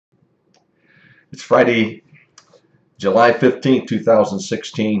It's Friday, July 15th,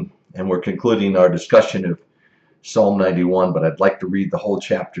 2016, and we're concluding our discussion of Psalm 91, but I'd like to read the whole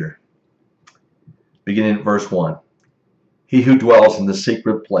chapter, beginning at verse 1. He who dwells in the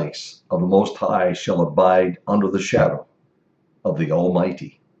secret place of the Most High shall abide under the shadow of the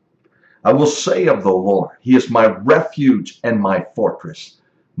Almighty. I will say of the Lord, He is my refuge and my fortress,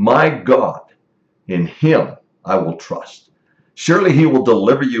 my God, in Him I will trust. Surely He will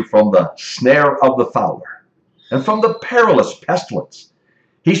deliver you from the snare of the fowler and from the perilous pestilence.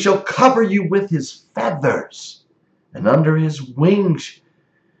 He shall cover you with His feathers, and under His wings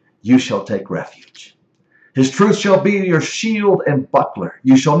you shall take refuge. His truth shall be your shield and buckler.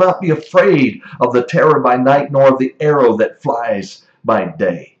 You shall not be afraid of the terror by night, nor of the arrow that flies by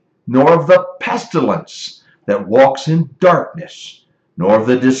day, nor of the pestilence that walks in darkness, nor of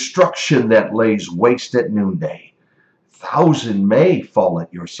the destruction that lays waste at noonday. 1,000 may fall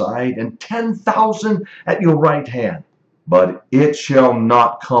at your side, and 10,000 at your right hand, but it shall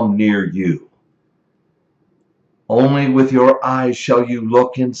not come near you. Only with your eyes shall you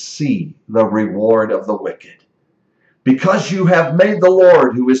look and see the reward of the wicked. Because you have made the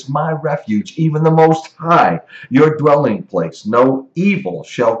Lord, who is my refuge, even the Most High, your dwelling place, no evil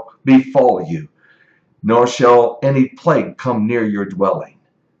shall befall you, nor shall any plague come near your dwelling.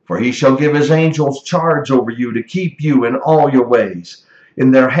 For He shall give His angels charge over you to keep you in all your ways. In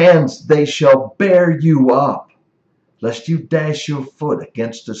their hands they shall bear you up, lest you dash your foot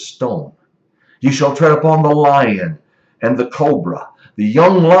against a stone. You shall tread upon the lion and the cobra, the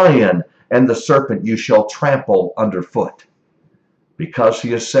young lion and the serpent you shall trample underfoot. Because He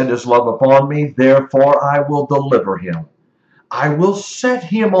has set His love upon me, therefore I will deliver him. I will set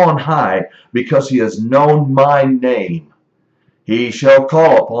him on high, because he has known my name. He shall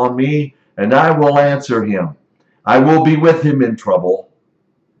call upon me, and I will answer him. I will be with him in trouble.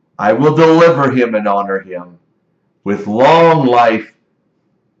 I will deliver him and honor him. With long life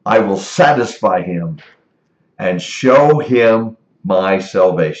I will satisfy him and show him my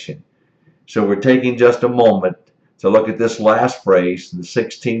salvation. So we're taking just a moment to look at this last phrase, the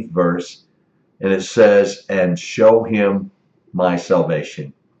 16th verse, and it says, and show him my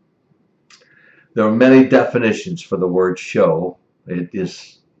salvation. There are many definitions for the word show. It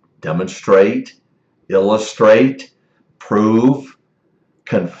is demonstrate, illustrate, prove,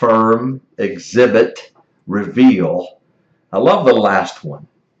 confirm, exhibit, reveal. I love the last one,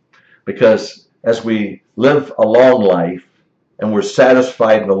 because as we live a long life and we're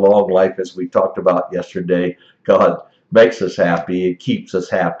satisfied in the long life, as we talked about yesterday, God makes us happy. It keeps us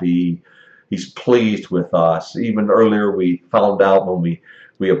happy. He's pleased with us. Even earlier we found out when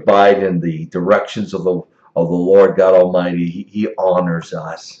we abide in the directions of the Lord God Almighty, He honors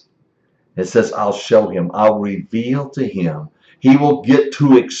us. It says, I'll show him. I'll reveal to him. He will get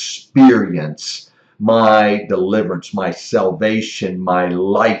to experience my deliverance, my salvation, my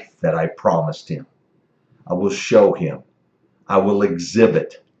life that I promised him. I will show him. I will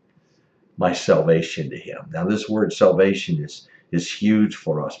exhibit my salvation to him. Now this word salvation is huge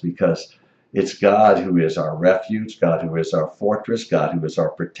for us, because it's God who is our refuge, God who is our fortress, God who is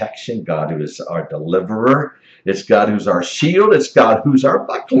our protection, God who is our deliverer. It's God who's our shield. It's God who's our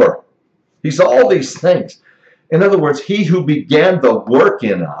buckler. He's all these things. In other words, He who began the work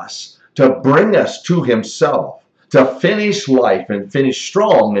in us to bring us to Himself, to finish life and finish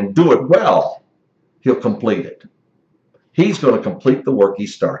strong and do it well, He'll complete it. He's going to complete the work He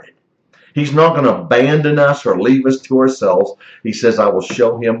started. He's not going to abandon us or leave us to ourselves. He says, I will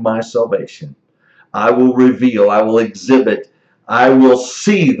show him my salvation. I will reveal, I will exhibit, I will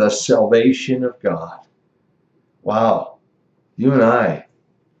see the salvation of God. Wow. You and I,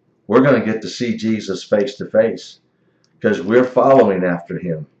 we're going to get to see Jesus face to face, because we're following after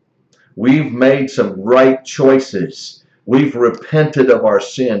him. We've made some right choices. We've repented of our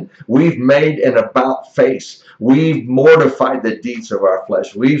sin. We've made an about face. We've mortified the deeds of our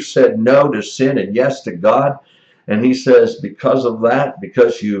flesh. We've said no to sin and yes to God. And he says, because of that,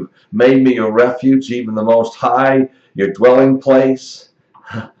 because you made me your refuge, even the Most High, your dwelling place,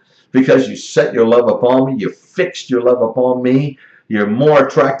 because you set your love upon me, you fixed your love upon me, you're more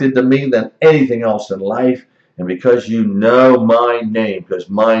attracted to me than anything else in life. And because you know my name, because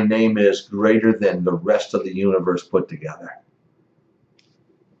my name is greater than the rest of the universe put together,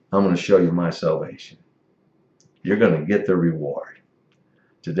 I'm going to show you my salvation. You're going to get the reward.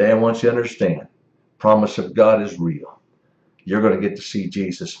 Today I want you to understand, promise of God is real. You're going to get to see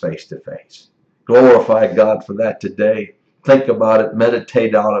Jesus face to face. Glorify God for that today. Think about it,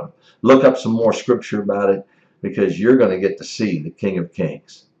 meditate on it, look up some more scripture about it, because you're going to get to see the King of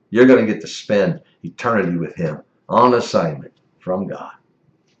Kings. You're going to get to spend eternity with him on assignment from God.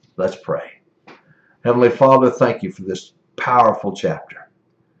 Let's pray. Heavenly Father, thank you for this powerful chapter.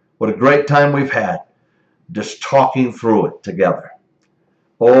 What a great time we've had just talking through it together.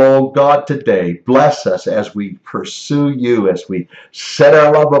 Oh God, today, bless us as we pursue you, as we set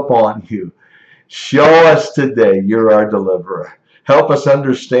our love upon you. Show us today you're our deliverer. Help us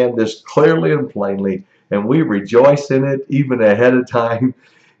understand this clearly and plainly, and we rejoice in it even ahead of time,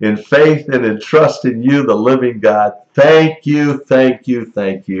 in faith and in trust in you, the living God. Thank you, thank you,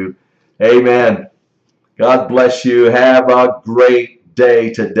 thank you. Amen. God bless you. Have a great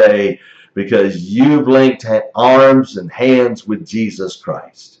day today because you've linked arms and hands with Jesus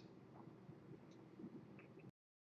Christ.